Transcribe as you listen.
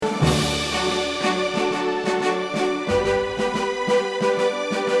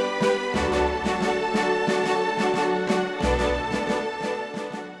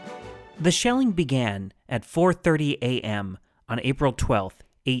The shelling began at 4:30 a.m. on April 12,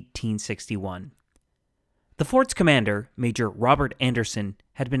 1861. The fort's commander, Major Robert Anderson,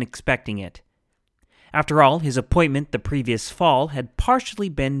 had been expecting it. After all, his appointment the previous fall had partially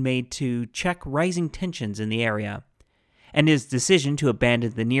been made to check rising tensions in the area, and his decision to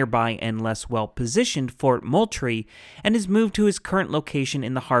abandon the nearby and less well-positioned Fort Moultrie and his move to his current location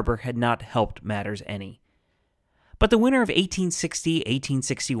in the harbor had not helped matters any. But the winter of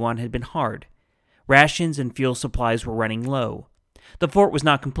 1860-1861 had been hard. Rations and fuel supplies were running low. The fort was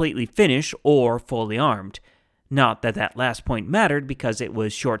not completely finished or fully armed. Not that that last point mattered because it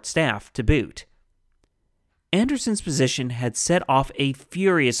was short-staffed to boot. Anderson's position had set off a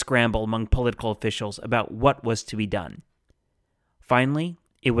furious scramble among political officials about what was to be done. Finally,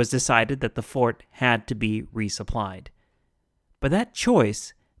 it was decided that the fort had to be resupplied. But that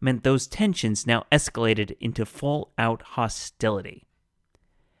choice meant those tensions now escalated into full-out hostility.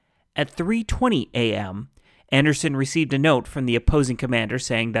 At 3:20 a.m., Anderson received a note from the opposing commander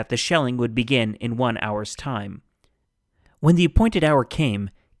saying that the shelling would begin in 1 hour's time. When the appointed hour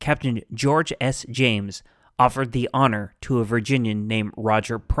came, Captain George S. James offered the honor to a Virginian named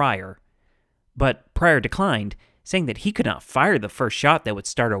Roger Pryor. But Pryor declined, saying that he could not fire the first shot that would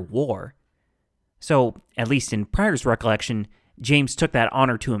start a war. So, at least in Pryor's recollection, James took that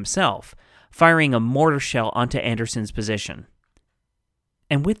honor to himself, firing a mortar shell onto Anderson's position.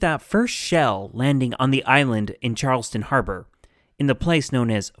 And with that first shell landing on the island in Charleston Harbor, in the place known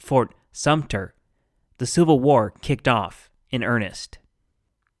as Fort Sumter, the Civil War kicked off in earnest.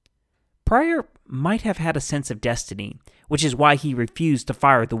 Pryor might have had a sense of destiny, which is why he refused to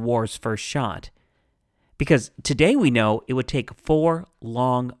fire the war's first shot. Because today we know it would take 4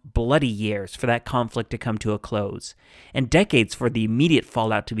 long, bloody years for that conflict to come to a close, and decades for the immediate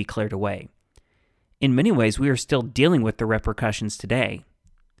fallout to be cleared away. In many ways, we are still dealing with the repercussions today.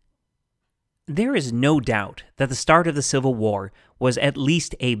 There is no doubt that the start of the Civil War was at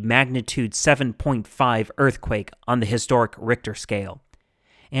least a magnitude 7.5 earthquake on the historic Richter scale.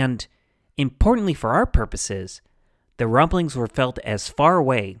 And, importantly for our purposes, the rumblings were felt as far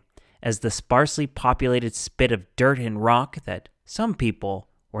away as the sparsely populated spit of dirt and rock that some people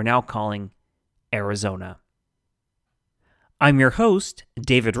were now calling Arizona. I'm your host,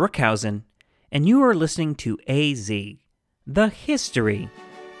 David Rookhausen, and you are listening to AZ, the history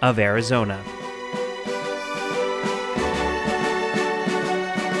of Arizona.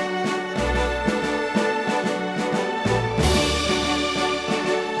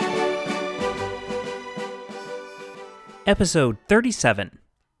 Episode 37,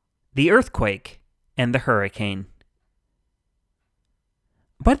 The Earthquake and the Hurricane.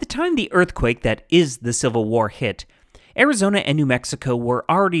 By the time the earthquake that is the Civil War hit, Arizona and New Mexico were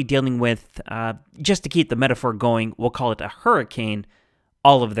already dealing with, just to keep the metaphor going, we'll call it a hurricane,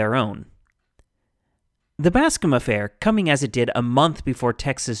 all of their own. The Bascom Affair, coming as it did a month before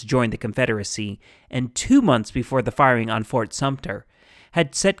Texas joined the Confederacy and 2 months before the firing on Fort Sumter,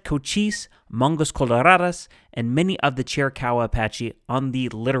 had set Cochise, Mangos Coloradas, and many of the Chiricahua Apache on the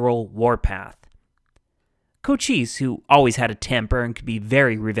literal warpath. Cochise, who always had a temper and could be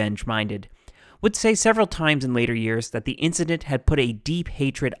very revenge-minded, would say several times in later years that the incident had put a deep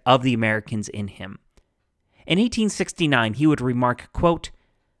hatred of the Americans in him. In 1869, he would remark, quote,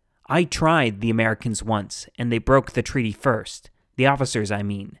 "I tried the Americans once, and they broke the treaty first. The officers, I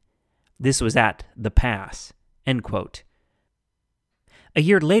mean. This was at the pass." End quote. A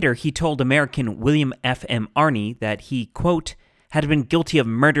year later, he told American William F. M. Arney that he, quote, had been guilty of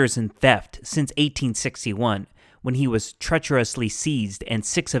murders and theft since 1861, when he was treacherously seized and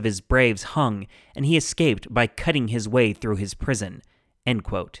 6 of his braves hung, and he escaped by cutting his way through his prison, end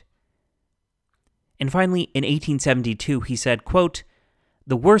quote. And finally, in 1872, he said, quote,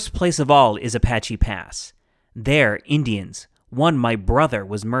 "The worst place of all is Apache Pass. There, Indians, one my brother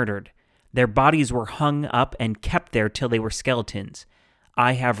was murdered. Their bodies were hung up and kept there till they were skeletons.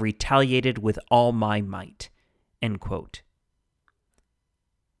 I have retaliated with all my might." End quote.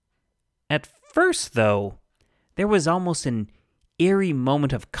 At first, though, there was almost an eerie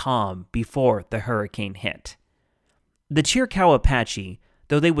moment of calm before the hurricane hit. The Chiricahua Apache,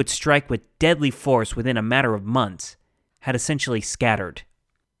 though they would strike with deadly force within a matter of months, had essentially scattered.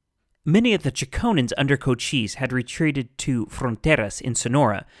 Many of the Chaconans under Cochise had retreated to Fronteras in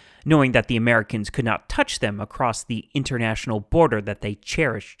Sonora, knowing that the Americans could not touch them across the international border that they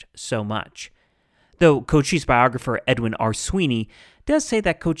cherished so much. Though Cochise biographer Edwin R. Sweeney does say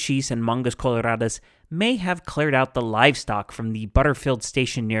that Cochise and Mangos Coloradas may have cleared out the livestock from the Butterfield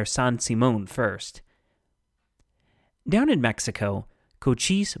station near San Simon first. Down in Mexico,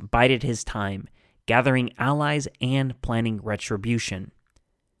 Cochise bided his time, gathering allies and planning retribution.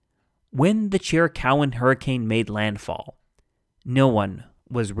 When the Chiricahuan hurricane made landfall, no one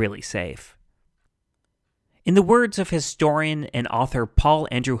was really safe. In the words of historian and author Paul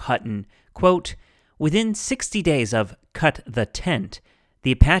Andrew Hutton, quote, "Within 60 days of Cut the Tent,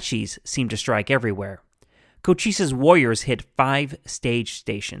 the Apaches seemed to strike everywhere. Cochise's warriors hit 5 stage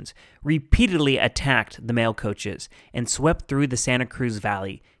stations, repeatedly attacked the mail coaches, and swept through the Santa Cruz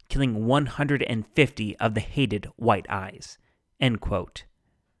Valley, killing 150 of the hated White Eyes." End quote.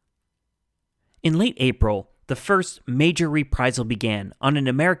 In late April, the first major reprisal began on an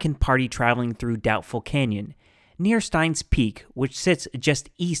American party traveling through Doubtful Canyon, near Steins Peak, which sits just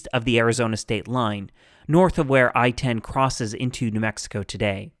east of the Arizona state line, north of where I-10 crosses into New Mexico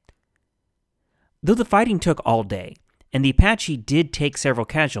today. Though the fighting took all day, and the Apache did take several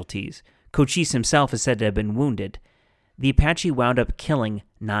casualties, Cochise himself is said to have been wounded, the Apache wound up killing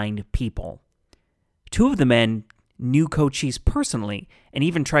 9 people. 2 of the men knew Cochise personally and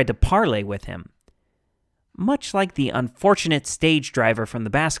even tried to parley with him. Much like the unfortunate stage driver from the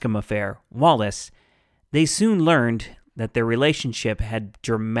Bascom affair, Wallace, they soon learned that their relationship had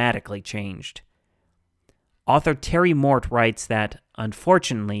dramatically changed. Author Terry Mort writes that,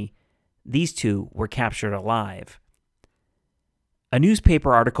 unfortunately, these 2 were captured alive. A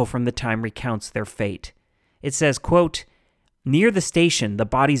newspaper article from the time recounts their fate. It says, quote, "Near the station, the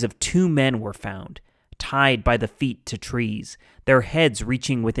bodies of 2 men were found, tied by the feet to trees, their heads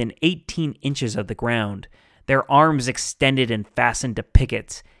reaching within 18 inches of the ground, their arms extended and fastened to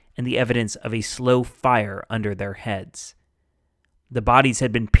pickets, and the evidence of a slow fire under their heads. The bodies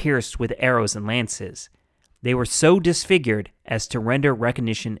had been pierced with arrows and lances. They were so disfigured as to render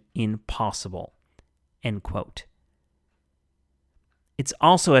recognition impossible." End quote. It's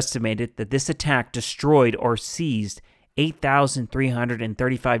also estimated that this attack destroyed or seized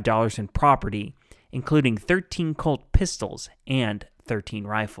 $8,335 in property, including 13 Colt pistols and 13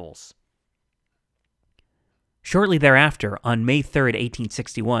 rifles. Shortly thereafter, on May 3,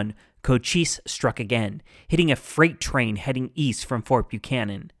 1861, Cochise struck again, hitting a freight train heading east from Fort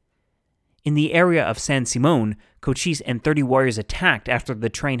Buchanan. In the area of San Simon, Cochise and 30 warriors attacked after the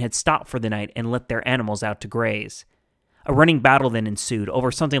train had stopped for the night and let their animals out to graze. A running battle then ensued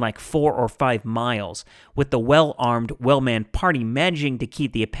over something like 4 or 5 miles, with the well-armed, well-manned party managing to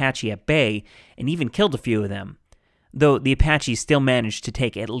keep the Apache at bay and even killed a few of them, though the Apache still managed to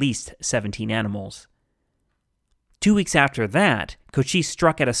take at least 17 animals. 2 weeks after that, Cochise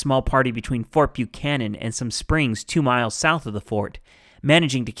struck at a small party between Fort Buchanan and some springs 2 miles south of the fort,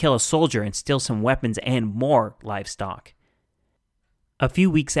 managing to kill a soldier and steal some weapons and more livestock. A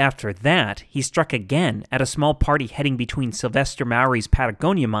few weeks after that, he struck again at a small party heading between Sylvester Mowry's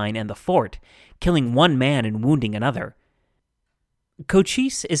Patagonia mine and the fort, killing 1 man and wounding another.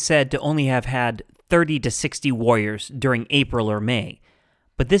 Cochise is said to only have had 30 to 60 warriors during April or May,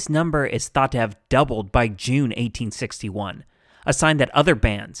 but this number is thought to have doubled by June 1861, a sign that other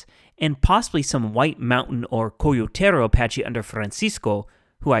bands, and possibly some White Mountain or Coyotero Apache under Francisco,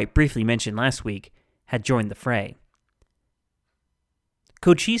 who I briefly mentioned last week, had joined the fray.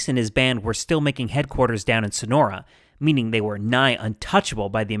 Cochise and his band were still making headquarters down in Sonora, meaning they were nigh untouchable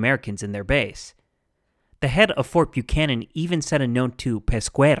by the Americans in their base. The head of Fort Buchanan even sent a note to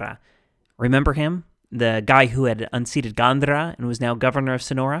Pesquera. Remember him? The guy who had unseated Gandra and was now governor of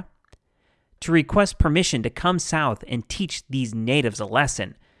Sonora? To request permission to come south and teach these natives a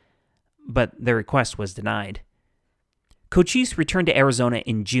lesson, but the request was denied. Cochise returned to Arizona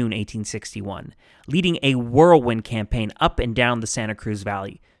in June 1861, leading a whirlwind campaign up and down the Santa Cruz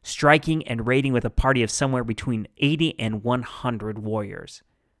Valley, striking and raiding with a party of somewhere between 80 and 100 warriors.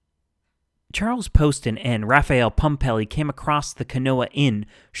 Charles Poston and Raphael Pumpelly came across the Kanoa Inn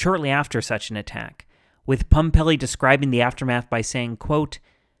shortly after such an attack, with Pumpelly describing the aftermath by saying, quote,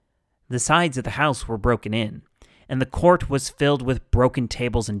 "The sides of the house were broken in, and the court was filled with broken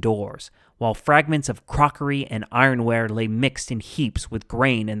tables and doors, while fragments of crockery and ironware lay mixed in heaps with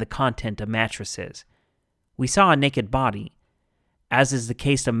grain and the content of mattresses. We saw a naked body. As is the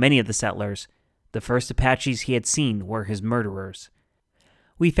case of many of the settlers, the first Apaches he had seen were his murderers.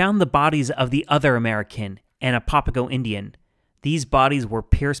 We found the bodies of the other American and a Papago Indian. These bodies were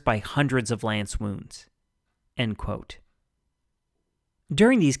pierced by hundreds of lance wounds." End quote.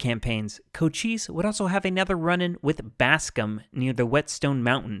 During these campaigns, Cochise would also have another run-in with Bascom near the Whetstone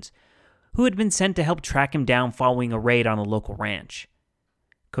Mountains, who had been sent to help track him down following a raid on a local ranch.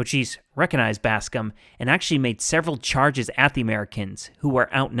 Cochise recognized Bascom and actually made several charges at the Americans, who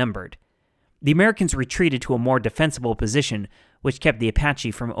were outnumbered. The Americans retreated to a more defensible position, which kept the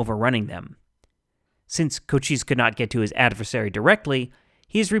Apache from overrunning them. Since Cochise could not get to his adversary directly,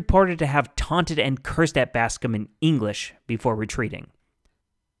 he is reported to have taunted and cursed at Bascom in English before retreating.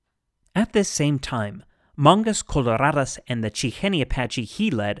 At this same time, Mongus Coloradas and the Chihenne Apache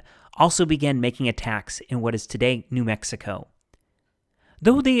he led also began making attacks in what is today New Mexico.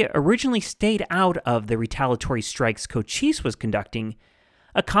 Though they originally stayed out of the retaliatory strikes Cochise was conducting,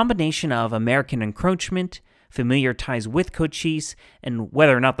 a combination of American encroachment, familiar ties with Cochise, and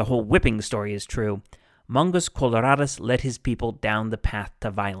whether or not the whole whipping story is true, Mongus Coloradas led his people down the path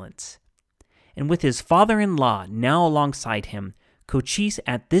to violence. And with his father-in-law now alongside him, Cochise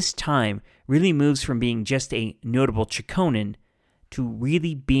at this time really moves from being just a notable Chiconan to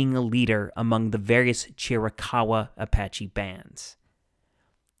really being a leader among the various Chiricahua Apache bands.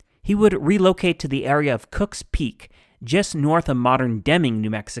 He would relocate to the area of Cook's Peak, just north of modern Deming, New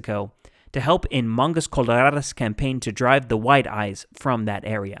Mexico, to help in Mongus Coloradas' campaign to drive the White Eyes from that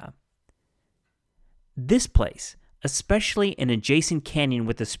area. This place, especially an adjacent canyon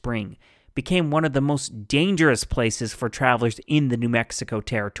with a spring, became one of the most dangerous places for travelers in the New Mexico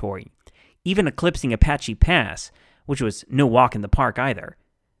territory, even eclipsing Apache Pass, which was no walk in the park either.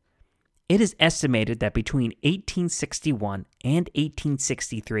 It is estimated that between 1861 and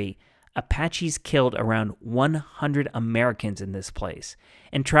 1863, Apaches killed around 100 Americans in this place,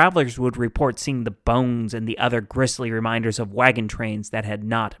 and travelers would report seeing the bones and the other grisly reminders of wagon trains that had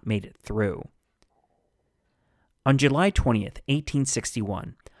not made it through. On July 20th,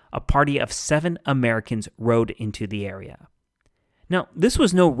 1861, a party of 7 Americans rode into the area. Now, this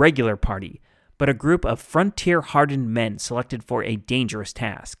was no regular party, but a group of frontier-hardened men selected for a dangerous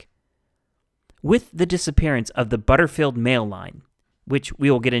task. With the disappearance of the Butterfield mail line, which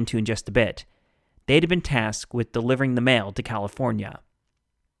we will get into in just a bit, they had been tasked with delivering the mail to California.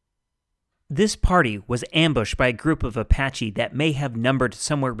 This party was ambushed by a group of Apache that may have numbered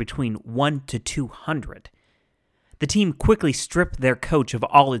somewhere between 1 to 200. The team quickly stripped their coach of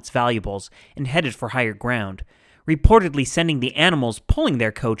all its valuables and headed for higher ground, reportedly sending the animals pulling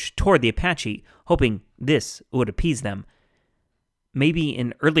their coach toward the Apache, hoping this would appease them. Maybe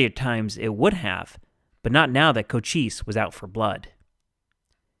in earlier times it would have, but not now that Cochise was out for blood.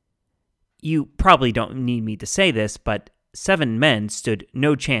 You probably don't need me to say this, but 7 men stood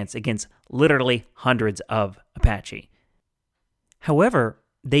no chance against literally hundreds of Apache. However,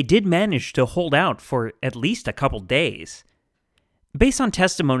 they did manage to hold out for at least a couple days. Based on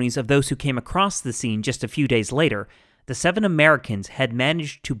testimonies of those who came across the scene just a few days later, the 7 Americans had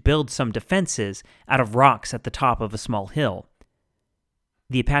managed to build some defenses out of rocks at the top of a small hill.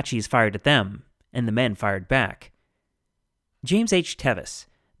 The Apaches fired at them, and the men fired back. James H. Tevis,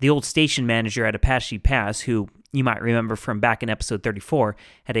 the old station manager at Apache Pass, who you might remember from back in episode 34,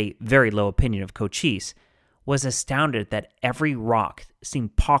 had a very low opinion of Cochise, was astounded that every rock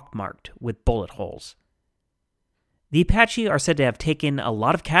seemed pockmarked with bullet holes. The Apache are said to have taken a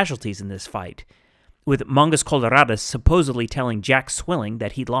lot of casualties in this fight, with Mongus Coloradas supposedly telling Jack Swilling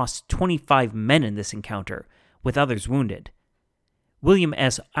that he'd lost 25 men in this encounter, with others wounded. William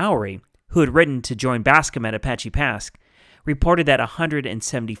S. Oury, who had ridden to join Bascom at Apache Pass, reported that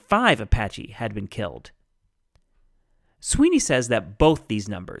 175 Apache had been killed. Sweeney says that both these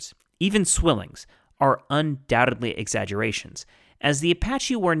numbers, even Swilling's, are undoubtedly exaggerations, as the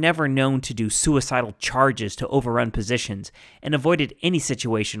Apache were never known to do suicidal charges to overrun positions and avoided any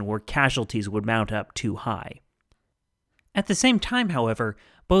situation where casualties would mount up too high. At the same time, however,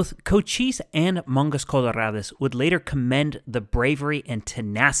 both Cochise and Mongus Coloradas would later commend the bravery and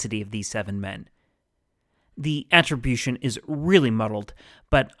tenacity of these 7 men. The attribution is really muddled,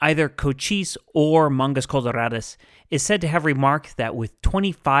 but either Cochise or Mongus Coloradas is said to have remarked that with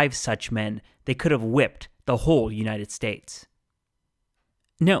 25 such men, they could have whipped the whole United States.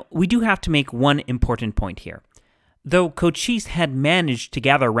 Now, we do have to make one important point here. Though Cochise had managed to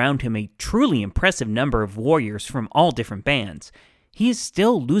gather around him a truly impressive number of warriors from all different bands, he is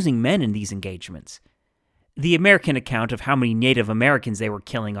still losing men in these engagements. The American account of how many Native Americans they were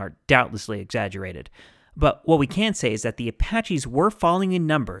killing are doubtlessly exaggerated, but what we can say is that the Apaches were falling in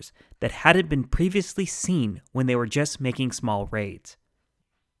numbers that hadn't been previously seen when they were just making small raids.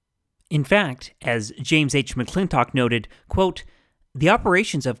 In fact, as James H. McClintock noted, quote, "The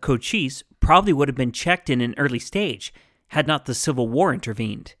operations of Cochise probably would have been checked in an early stage had not the Civil War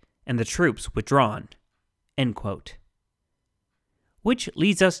intervened and the troops withdrawn." End quote. Which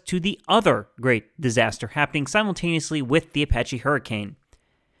leads us to the other great disaster happening simultaneously with the Apache hurricane.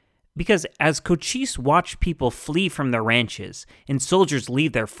 Because as Cochise watched people flee from their ranches and soldiers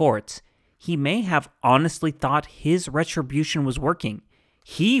leave their forts, he may have honestly thought his retribution was working.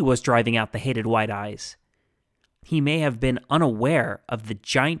 He was driving out the hated White Eyes. He may have been unaware of the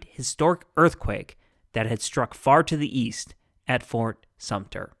giant historic earthquake that had struck far to the east at Fort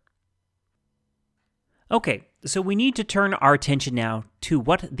Sumter. Okay, so we need to turn our attention now to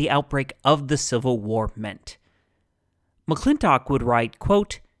what the outbreak of the Civil War meant. McClintock would write,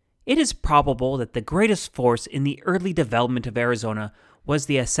 quote, "It is probable that the greatest force in the early development of Arizona was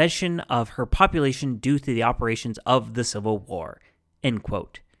the accession of her population due to the operations of the Civil War," end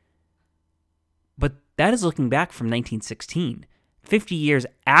quote. But that is looking back from 1916, 50 years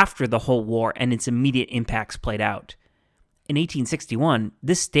after the whole war and its immediate impacts played out. In 1861,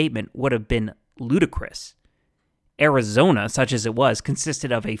 this statement would have been ludicrous. Arizona, such as it was,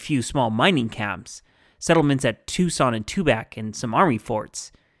 consisted of a few small mining camps, settlements at Tucson and Tubac, and some army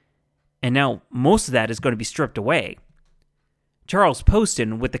forts. And now most of that is going to be stripped away. Charles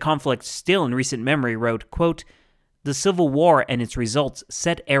Poston, with the conflict still in recent memory, wrote, quote, "The Civil War and its results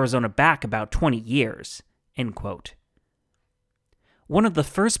set Arizona back about 20 years," end quote. One of the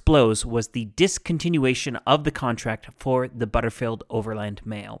first blows was the discontinuation of the contract for the Butterfield Overland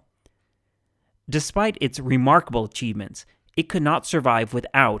Mail. Despite its remarkable achievements, it could not survive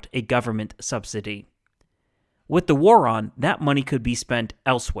without a government subsidy. With the war on, that money could be spent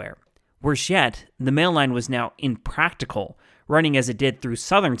elsewhere. Worse yet, the mail line was now impractical, running as it did through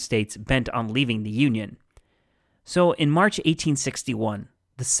southern states bent on leaving the Union. So in March 1861,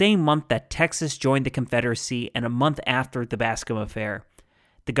 the same month that Texas joined the Confederacy and a month after the Bascom Affair,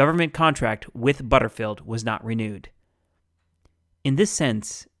 the government contract with Butterfield was not renewed. In this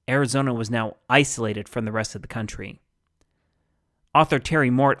sense, Arizona was now isolated from the rest of the country. Author Terry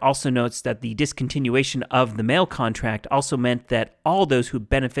Mort also notes that the discontinuation of the mail contract also meant that all those who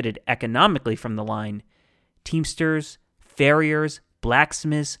benefited economically from the line, teamsters, farriers,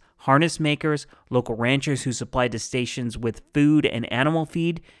 blacksmiths, harness makers, local ranchers who supplied the stations with food and animal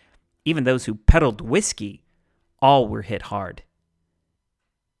feed, even those who peddled whiskey, all were hit hard.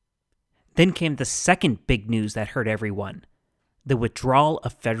 Then came the second big news that hurt everyone: the withdrawal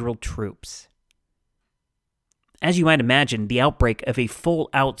of federal troops. As you might imagine, the outbreak of a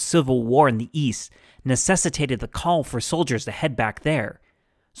full-out civil war in the East necessitated the call for soldiers to head back there,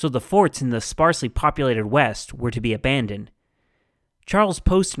 so the forts in the sparsely populated West were to be abandoned. Charles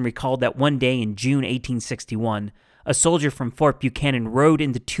Poston recalled that one day in June 1861, a soldier from Fort Buchanan rode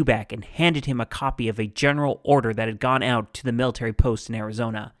into Tubac and handed him a copy of a general order that had gone out to the military posts in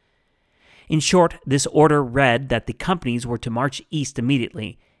Arizona. In short, this order read that the companies were to march east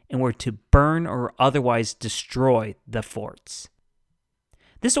immediately and were to burn or otherwise destroy the forts.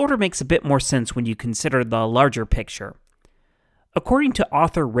 This order makes a bit more sense when you consider the larger picture. According to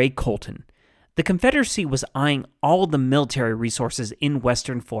author Ray Colton, the Confederacy was eyeing all the military resources in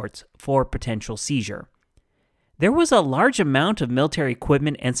Western forts for potential seizure. There was a large amount of military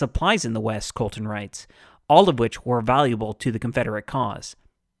equipment and supplies in the West, Colton writes, all of which were valuable to the Confederate cause.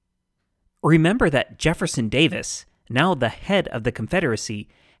 Remember that Jefferson Davis, now the head of the Confederacy,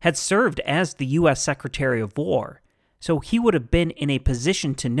 had served as the U.S. Secretary of War, so he would have been in a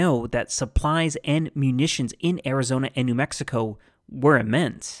position to know that supplies and munitions in Arizona and New Mexico were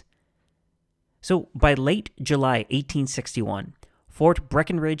immense. So by late July 1861, Fort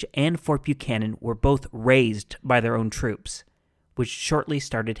Breckinridge and Fort Buchanan were both razed by their own troops, which shortly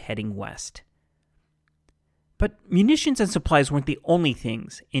started heading west. But munitions and supplies weren't the only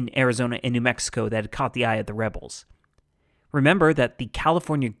things in Arizona and New Mexico that had caught the eye of the rebels. Remember that the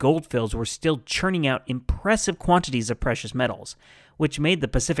California goldfields were still churning out impressive quantities of precious metals, which made the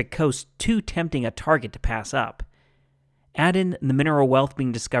Pacific coast too tempting a target to pass up. Add in the mineral wealth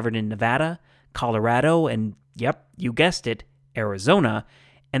being discovered in Nevada, Colorado, and, yep, you guessed it, Arizona,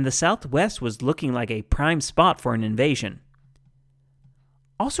 and the Southwest was looking like a prime spot for an invasion.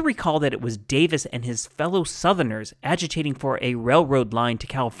 Also recall that it was Davis and his fellow Southerners agitating for a railroad line to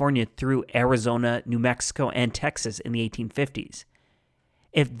California through Arizona, New Mexico, and Texas in the 1850s.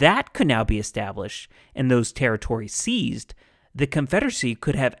 If that could now be established and those territories seized, the Confederacy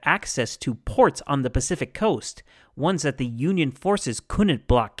could have access to ports on the Pacific coast, ones that the Union forces couldn't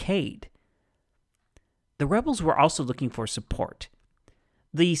blockade. The rebels were also looking for support.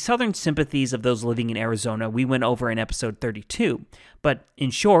 The southern sympathies of those living in Arizona we went over in episode 32, but in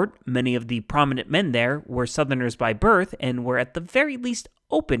short, many of the prominent men there were Southerners by birth and were at the very least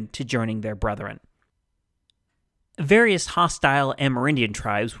open to joining their brethren. Various hostile Amerindian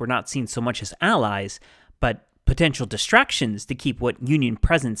tribes were not seen so much as allies, but potential distractions to keep what Union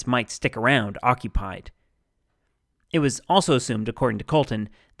presence might stick around occupied. It was also assumed, according to Colton,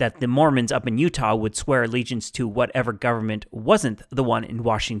 that the Mormons up in Utah would swear allegiance to whatever government wasn't the one in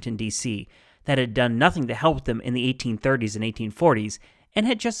Washington, D.C., that had done nothing to help them in the 1830s and 1840s, and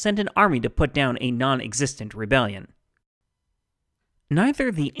had just sent an army to put down a non-existent rebellion.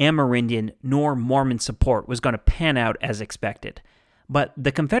 Neither the Amerindian nor Mormon support was going to pan out as expected. but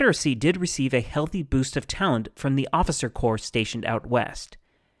the Confederacy did receive a healthy boost of talent from the officer corps stationed out west.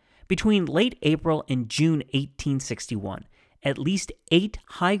 Between late April and June 1861, at least 8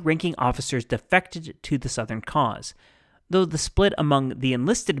 high-ranking officers defected to the Southern cause, though the split among the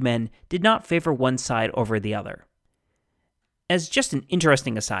enlisted men did not favor one side over the other. As just an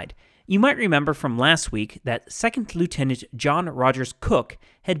interesting aside, you might remember from last week that 2nd Lieutenant John Rogers Cook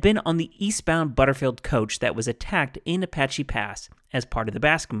had been on the eastbound Butterfield coach that was attacked in Apache Pass as part of the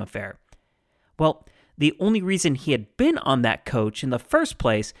Bascom affair. Well, the only reason he had been on that coach in the first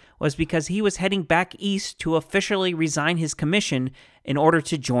place was because he was heading back east to officially resign his commission in order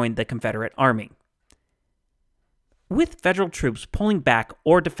to join the Confederate Army. With federal troops pulling back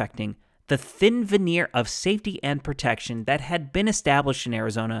or defecting, the thin veneer of safety and protection that had been established in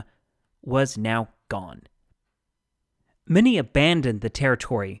Arizona was now gone. Many abandoned the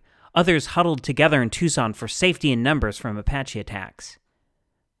territory, others huddled together in Tucson for safety in numbers from Apache attacks.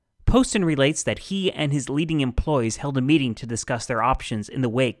 Poston relates that he and his leading employees held a meeting to discuss their options in the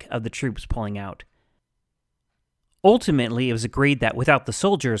wake of the troops pulling out. Ultimately, it was agreed that without the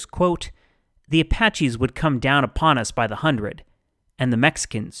soldiers, quote, the Apaches would come down upon us by the hundred, and the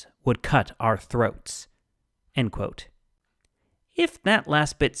Mexicans would cut our throats, end quote. If that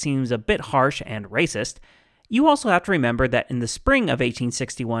last bit seems a bit harsh and racist, you also have to remember that in the spring of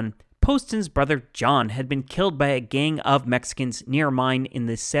 1861, Poston's brother John had been killed by a gang of Mexicans near a mine in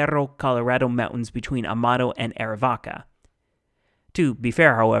the Cerro Colorado mountains between Amado and Arivaca. To be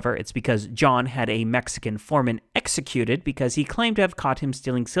fair, however, it's because John had a Mexican foreman executed because he claimed to have caught him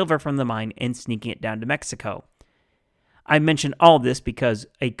stealing silver from the mine and sneaking it down to Mexico. I mention all this because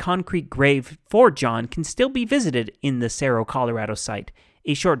a concrete grave for John can still be visited in the Cerro Colorado site,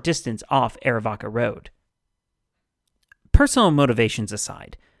 a short distance off Arivaca Road. Personal motivations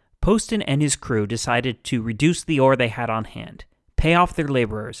aside, Poston and his crew decided to reduce the ore they had on hand, pay off their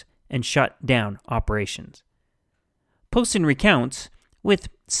laborers, and shut down operations. Poston recounts, with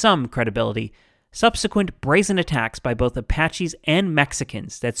some credibility, subsequent brazen attacks by both Apaches and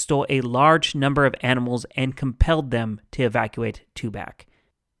Mexicans that stole a large number of animals and compelled them to evacuate Tubac.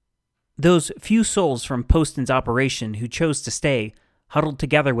 Those few souls from Poston's operation who chose to stay huddled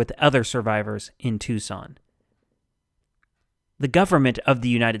together with other survivors in Tucson. The government of the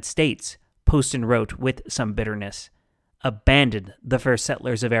United States, Poston wrote with some bitterness, abandoned the first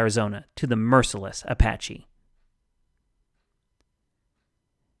settlers of Arizona to the merciless Apache.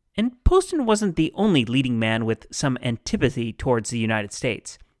 And Poston wasn't the only leading man with some antipathy towards the United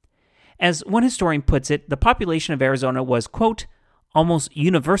States. As one historian puts it, the population of Arizona was, quote, almost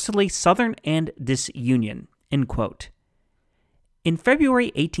universally Southern and disunion, end quote. In February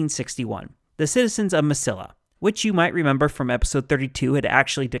 1861, the citizens of Mesilla, which you might remember from episode 32 had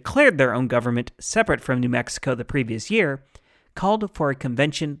actually declared their own government separate from New Mexico the previous year, called for a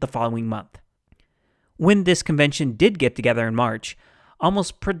convention the following month. When this convention did get together in March,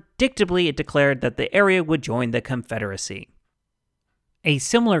 almost predictably it declared that the area would join the Confederacy. A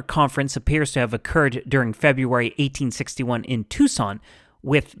similar conference appears to have occurred during February 1861 in Tucson,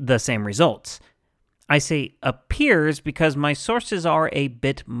 with the same results. I say appears because my sources are a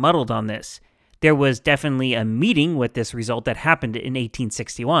bit muddled on this. There was definitely a meeting with this result that happened in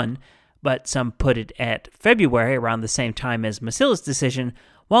 1861, but some put it at February around the same time as Mesilla's decision,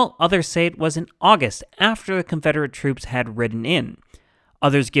 while others say it was in August after the Confederate troops had ridden in.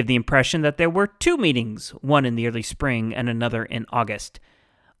 Others give the impression that there were 2 meetings, one in the early spring and another in August.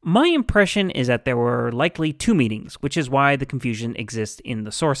 My impression is that there were likely 2 meetings, which is why the confusion exists in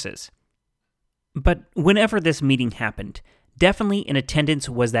the sources. But whenever this meeting happened, definitely in attendance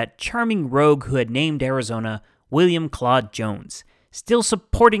was that charming rogue who had named Arizona William Claude Jones, still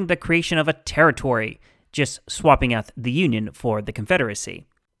supporting the creation of a territory, just swapping out the Union for the Confederacy.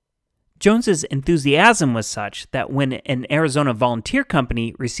 Jones's enthusiasm was such that when an Arizona volunteer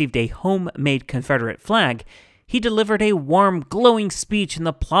company received a homemade Confederate flag, he delivered a warm, glowing speech in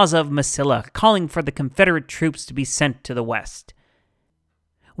the plaza of Mesilla calling for the Confederate troops to be sent to the west.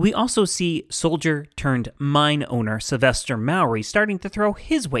 We also see soldier-turned-mine owner Sylvester Mowry starting to throw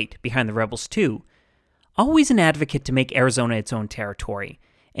his weight behind the rebels too. Always an advocate to make Arizona its own territory,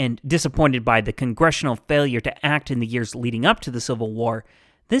 and disappointed by the congressional failure to act in the years leading up to the Civil War,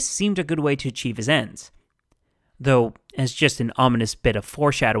 this seemed a good way to achieve his ends. Though, as just an ominous bit of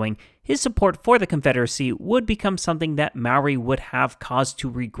foreshadowing, his support for the Confederacy would become something that Mowry would have cause to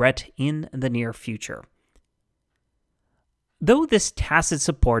regret in the near future. Though this tacit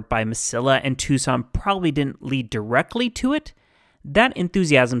support by Mesilla and Tucson probably didn't lead directly to it, that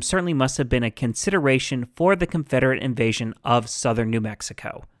enthusiasm certainly must have been a consideration for the Confederate invasion of southern New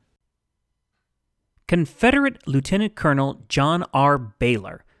Mexico. Confederate Lieutenant Colonel John R.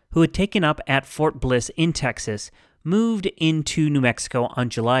 Baylor, who had taken up at Fort Bliss in Texas, moved into New Mexico on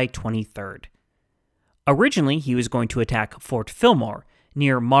July 23rd. Originally, he was going to attack Fort Fillmore,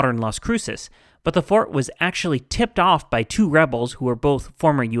 near modern Las Cruces, but the fort was actually tipped off by two rebels who were both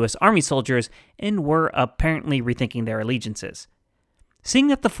former U.S. Army soldiers and were apparently rethinking their allegiances. Seeing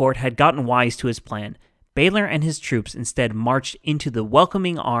that the fort had gotten wise to his plan, Baylor and his troops instead marched into the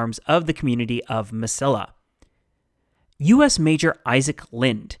welcoming arms of the community of Mesilla. U.S. Major Isaac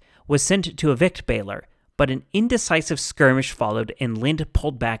Lind was sent to evict Baylor, but an indecisive skirmish followed and Lind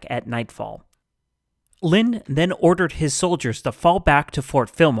pulled back at nightfall. Lind then ordered his soldiers to fall back to Fort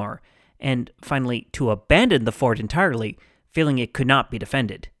Fillmore, and finally to abandon the fort entirely, feeling it could not be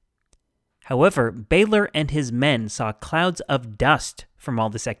defended. However, Baylor and his men saw clouds of dust from all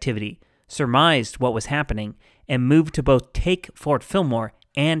this activity, surmised what was happening, and moved to both take Fort Fillmore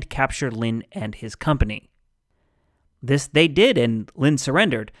and capture Lind and his company. This they did, and Lind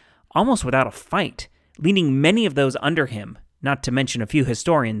surrendered, almost without a fight, leading many of those under him, not to mention a few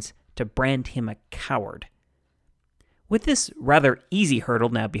historians, to brand him a coward. With this rather easy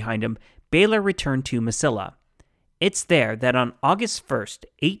hurdle now behind him, Baylor returned to Mesilla. It's there that on August 1st,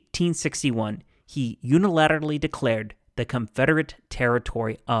 1861, he unilaterally declared the Confederate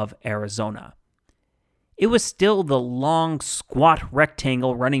territory of Arizona. It was still the long, squat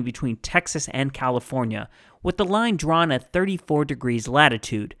rectangle running between Texas and California, with the line drawn at 34 degrees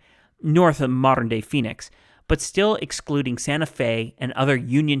latitude, north of modern-day Phoenix, but still excluding Santa Fe and other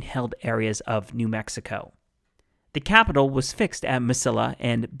Union-held areas of New Mexico. The capital was fixed at Mesilla,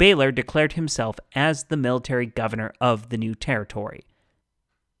 and Baylor declared himself as the military governor of the new territory.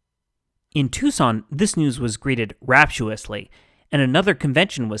 In Tucson, this news was greeted rapturously, and another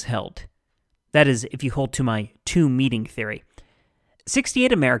convention was held. That is, if you hold to my two-meeting theory.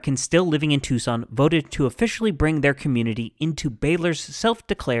 68 Americans still living in Tucson voted to officially bring their community into Baylor's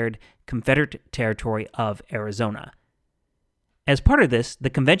self-declared Confederate territory of Arizona. As part of this, the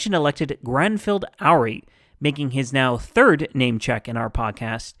convention elected Granfield Oury, making his now third name check in our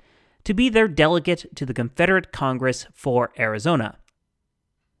podcast, to be their delegate to the Confederate Congress for Arizona.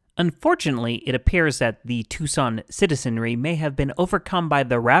 Unfortunately, it appears that the Tucson citizenry may have been overcome by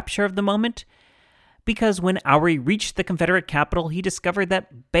the rapture of the moment, because when Oury reached the Confederate capital, he discovered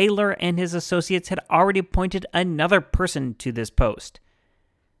that Baylor and his associates had already appointed another person to this post.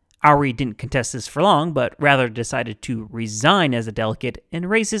 Oury didn't contest this for long, but rather decided to resign as a delegate and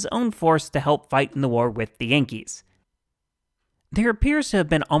raise his own force to help fight in the war with the Yankees. There appears to have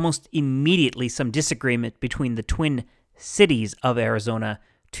been almost immediately some disagreement between the twin cities of Arizona,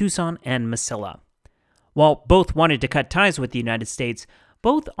 Tucson and Mesilla. While both wanted to cut ties with the United States,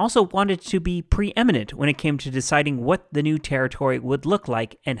 both also wanted to be preeminent when it came to deciding what the new territory would look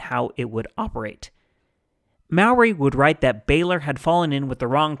like and how it would operate. Mowry would write that Baylor had fallen in with the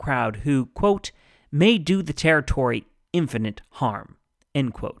wrong crowd who, quote, may do the territory infinite harm,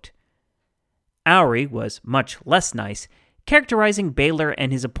 end quote. Oury was much less nice, characterizing Baylor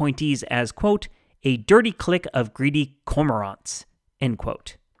and his appointees as, quote, a dirty clique of greedy cormorants, end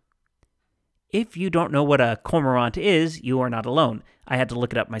quote. If you don't know what a cormorant is, you are not alone. I had to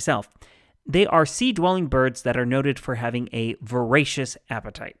look it up myself. They are sea-dwelling birds that are noted for having a voracious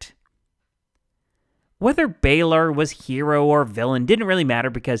appetite. Whether Baylor was hero or villain didn't really matter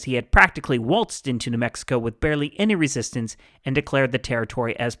because he had practically waltzed into New Mexico with barely any resistance and declared the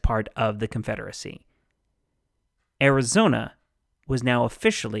territory as part of the Confederacy. Arizona was now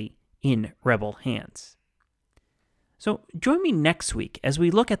officially in rebel hands. So join me next week as we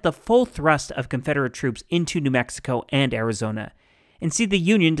look at the full thrust of Confederate troops into New Mexico and Arizona and see the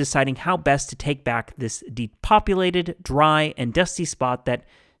Union deciding how best to take back this depopulated, dry, and dusty spot that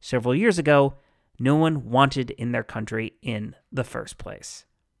several years ago no one wanted in their country in the first place.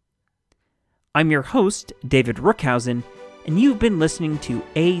 I'm your host, David Rookhausen, and you've been listening to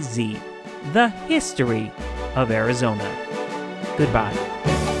AZ, the history of Arizona. Goodbye.